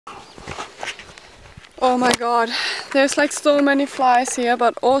Oh my god, there's like so many flies here,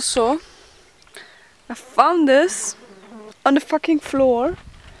 but also I found this on the fucking floor.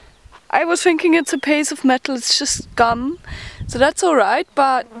 I was thinking it's a piece of metal, it's just gum, so that's alright,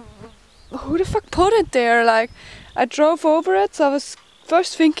 but who the fuck put it there? Like, I drove over it, so I was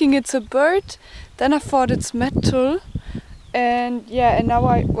first thinking it's a bird, then I thought it's metal, and yeah, and now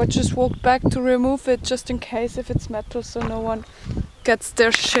I just walked back to remove it just in case if it's metal, so no one gets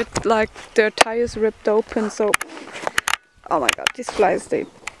their shit, like their tires ripped open. So oh my god, these flies, they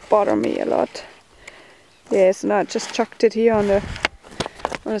bother me a lot. Yes, and I just chucked it here on the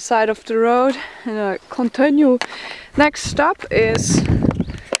side of the road, and I continue. Next stop is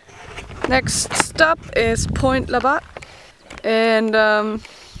Point Labatt, and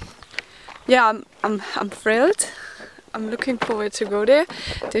yeah, I'm thrilled. I'm looking forward to go there.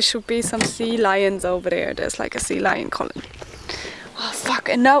 There should be some sea lions over there. There's like a sea lion colony. Oh fuck,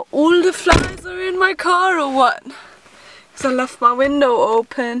 and now all the flies are in my car or what? Because I left my window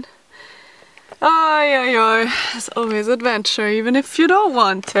open. Ay ay ay, there's always adventure even if you don't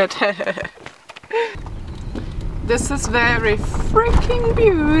want it. This is very freaking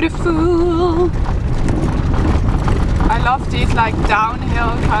beautiful. I love these like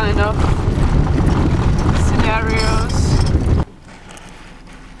downhill kind of scenarios.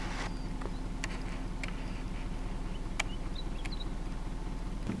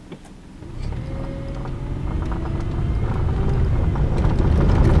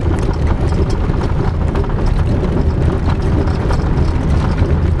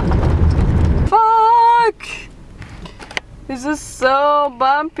 This is so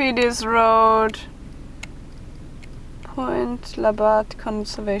bumpy, this road. Point Labatt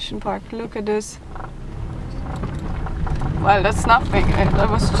Conservation Park. Look at this. Well, that's nothing. That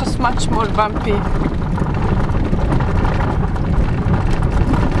was just much more bumpy.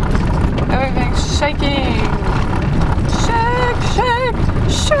 Everything's shaking. Shake, shake,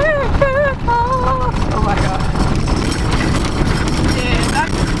 shake it off. Oh my god. Yeah,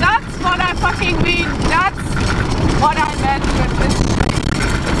 that's what I fucking mean. That's what I meant with this shake.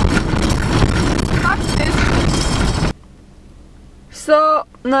 Fuck this. So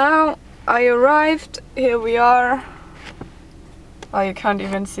now I arrived. Here we are. Oh, you can't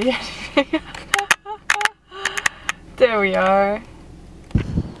even see anything. There we are.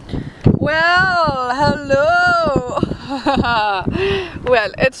 Well, hello.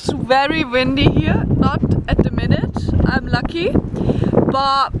 Well, it's very windy here. Not at the minute. I'm lucky.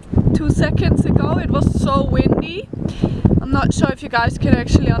 But 2 seconds ago it was so windy. I'm not sure if you guys can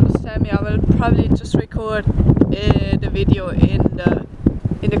actually understand me. I will probably just record the video in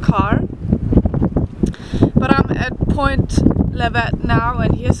the car. But I'm at Point Labatt now,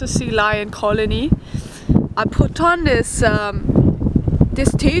 and here's a sea lion colony. I put on this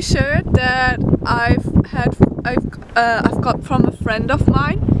this t-shirt that I've got from a friend of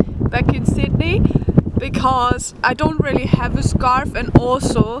mine back in Sydney, because I don't really have a scarf, and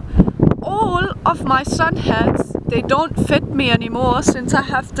also all of my sun hats, they don't fit me anymore since I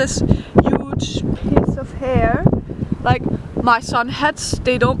have this huge piece of hair. Like, my sun hats,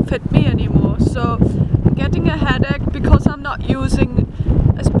 they don't fit me anymore, so I'm getting a headache because I'm not using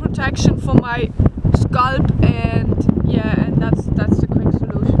as protection for my scalp, and yeah, and that's the quick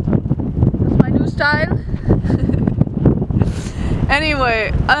solution. That's my new style.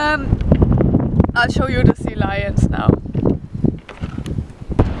 Anyway, I'll show you the sea lions now.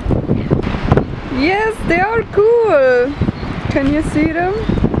 Yes, they are cool. Can you see them?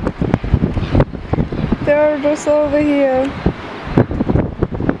 They're just over here,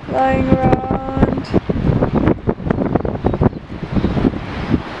 lying around.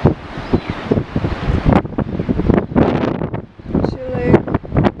 Chilling.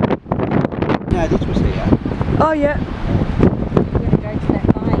 No, this was here. Oh yeah.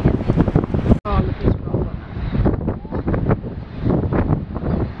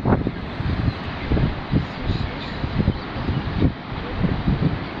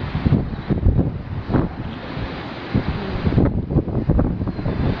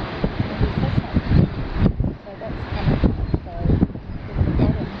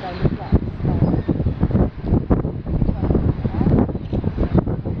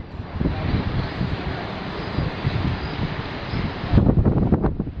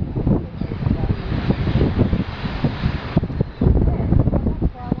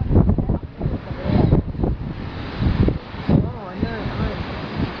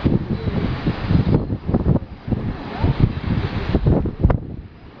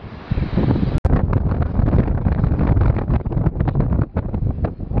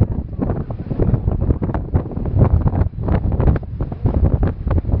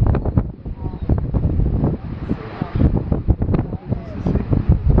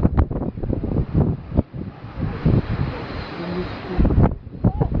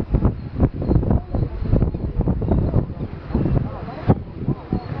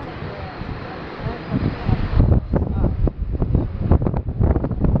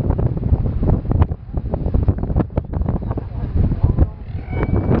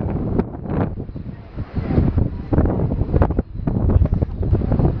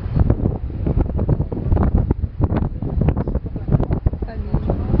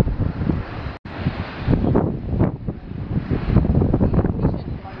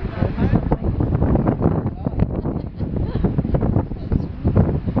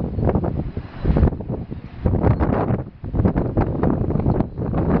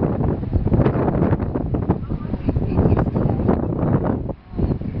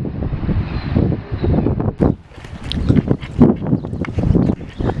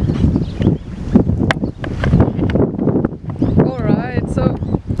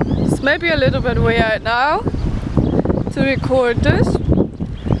 maybe a little bit weird now to record this,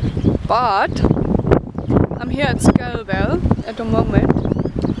 but I'm here at Celina at the moment,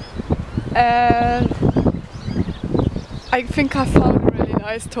 and I think I found a really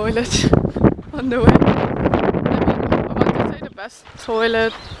nice toilet on the way. I want to say the best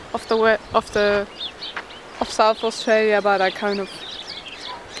toilet of South Australia, but I kind of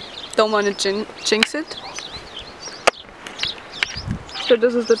don't want to jinx it. So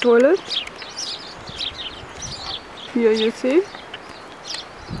this is the toilet. Here you see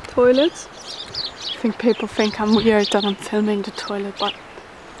toilets. I think people think I'm weird that I'm filming the toilet, but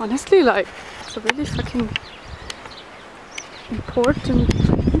honestly, like, it's a really fucking important. I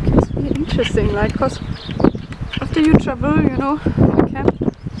think it's really interesting, like, cause after you travel, you know,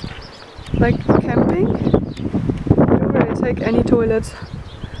 camping, you don't really take any toilets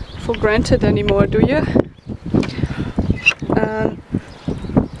for granted anymore, do you?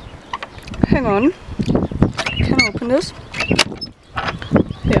 Hang on, can I open this?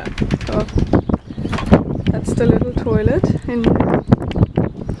 Yeah, so that's the little toilet in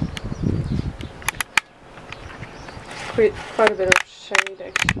quite a bit of shade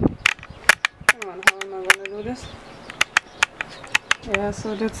actually. Hang on, how am I gonna do this? Yeah,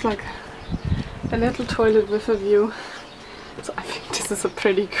 so that's like a little toilet with a view. So I think this is a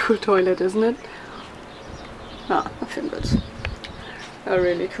pretty cool toilet, isn't it? Ah, I think that's a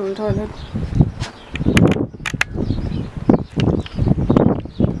really cool toilet.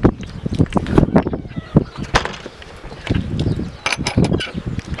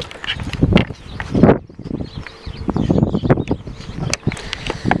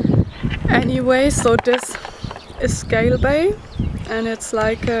 Anyway, so this is Celina, and it's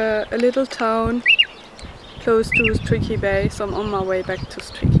like a little town close to Streaky Bay, so I'm on my way back to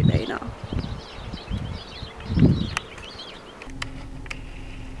Streaky Bay now.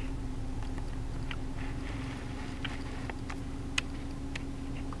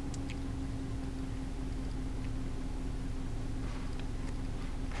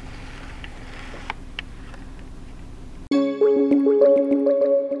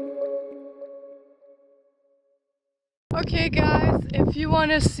 Okay guys, if you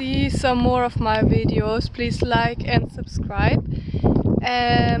want to see some more of my videos, please like and subscribe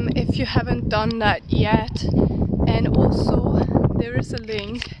if you haven't done that yet. And also there is a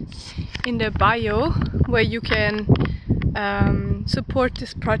link in the bio where you can support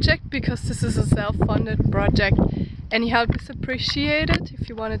this project, because this is a self-funded project. Any help is appreciated. If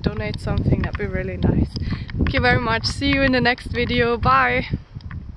you want to donate something, that'd be really nice. Thank you very much. See you in the next video. Bye!